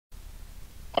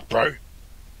Bro,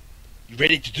 you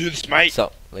ready to do this, mate?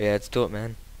 So, yeah, let's do it,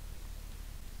 man.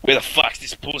 Where the fuck's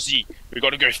this pussy? We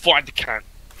gotta go find the cunt.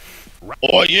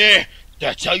 Oh yeah,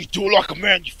 that's how you do it like a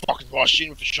man. You fucking rush in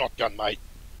with a shotgun, mate.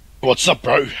 What's up,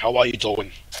 bro? How are you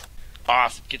doing?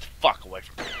 Get the fuck away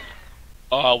from me.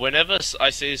 Whenever I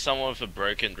see someone with a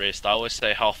broken wrist, I always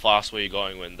say, how fast were you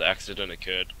going when the accident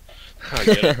occurred? I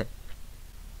get it.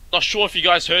 Not sure if you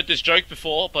guys heard this joke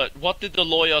before, but what did the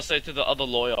lawyer say to the other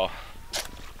lawyer?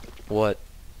 What?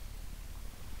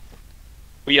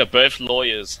 We are both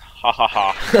lawyers. Ha ha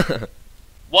ha.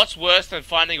 What's worse than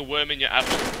finding a worm in your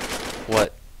apple?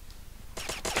 What?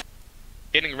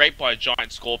 Getting raped by a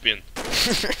giant scorpion.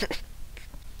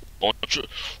 I'm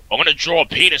gonna draw a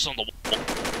penis on the wall.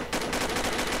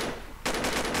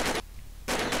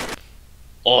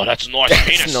 Oh, that's a nice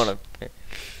penis. It's not a...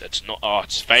 That's not. Oh,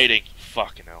 it's fading.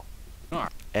 Fucking hell.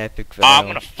 Epic fail. I'm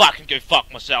gonna fucking go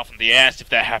fuck myself in the ass if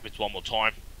that happens one more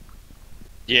time.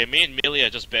 Yeah, me and Millie are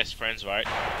just best friends, right?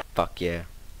 Fuck yeah.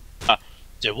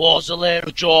 There was a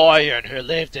little giant who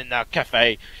lived in a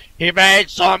cafe. He made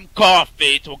some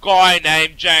coffee to a guy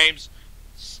named James.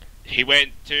 He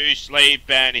went to sleep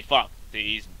and he fucked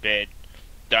his bed.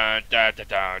 Dun dun dun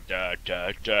dun dun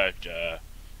dun dun dun.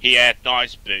 He had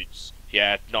nice boots. He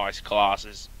had nice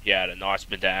glasses. He had a nice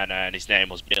bandana and his name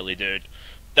was Themilldude.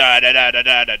 Da da da da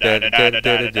da da da da da da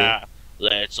da da.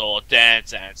 Let's all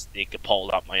dance and stick a pole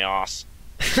up my ass.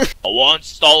 I once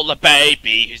stole a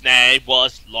baby whose name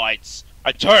was Lights.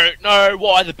 I don't know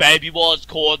why the baby was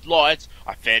called Lights.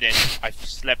 I fed it, I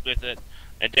slept with it,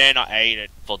 and then I ate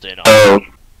it for dinner.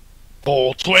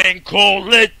 Oh, twinkle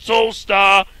little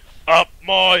star, up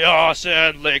my ass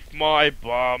and lick my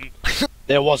bum.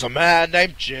 There was a man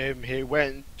named Jim. He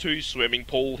went to swimming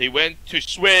pool. He went to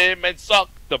swim and suck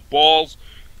the balls.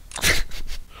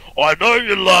 I know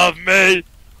you love me.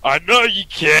 I know you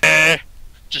care.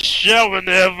 Just shout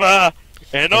whenever,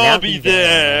 and I'll be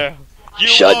there. You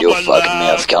Shut your fucking love,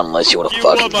 mouth, cunt, unless you want to you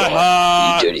fucking are my die,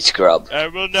 heart, you dirty scrub.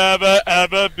 and we'll never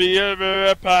ever be ever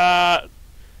apart.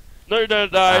 No, no,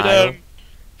 no,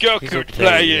 go quit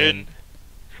playing.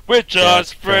 We're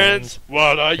just friends.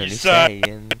 What are you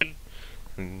saying?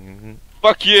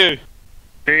 Fuck you.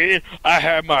 I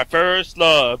had my first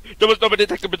love. There was nobody.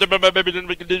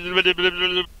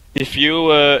 If you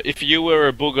were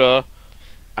a booger,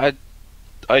 I'd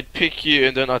pick you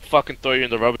and then I'd fucking throw you in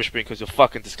the rubbish bin because you're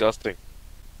fucking disgusting.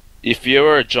 If you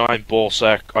were a giant ball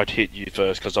sack, I'd hit you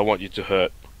first because I want you to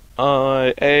hurt.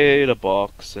 I ate a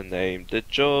box and named it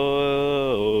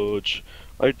George.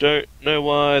 I don't know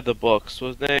why the box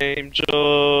was named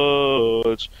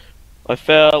George. I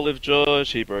fell with George,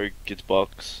 he broke its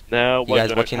box. Now I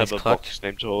don't have a box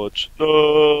named George.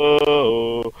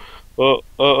 No.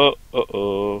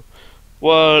 Oh.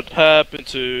 What happened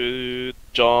to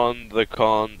John the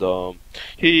condom?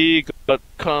 He got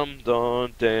cummed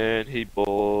on, then he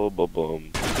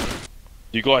boom.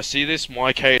 You guys see this?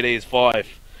 My KD is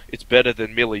 5. It's better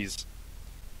than Millie's.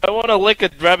 I wanna lick a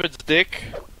rabbit's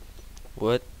dick.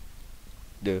 What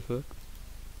the fuck?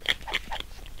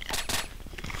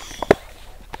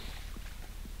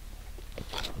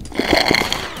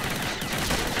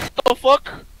 What the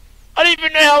fuck? I didn't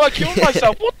even know how I killed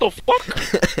myself. What the fuck?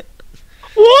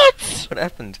 What? What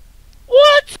happened?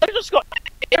 What? I just got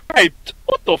raped.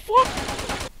 What the fuck?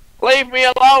 Leave me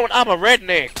alone. I'm a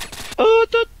redneck.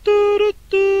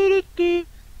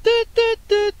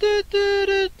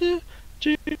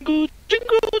 Jingle,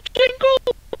 jingle, jingle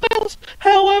bells.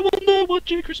 How I will know what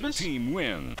your Christmas. Team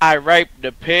win. I raped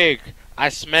the pig. I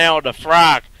smelled the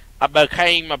frog. I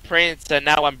became a prince and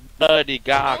now I'm bloody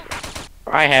gaga.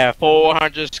 I have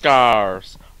 400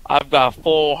 scars. I've got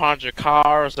 400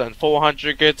 cars and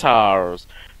 400 guitars.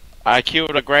 I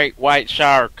killed a great white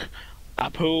shark. I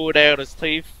pulled out his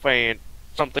teeth and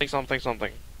something.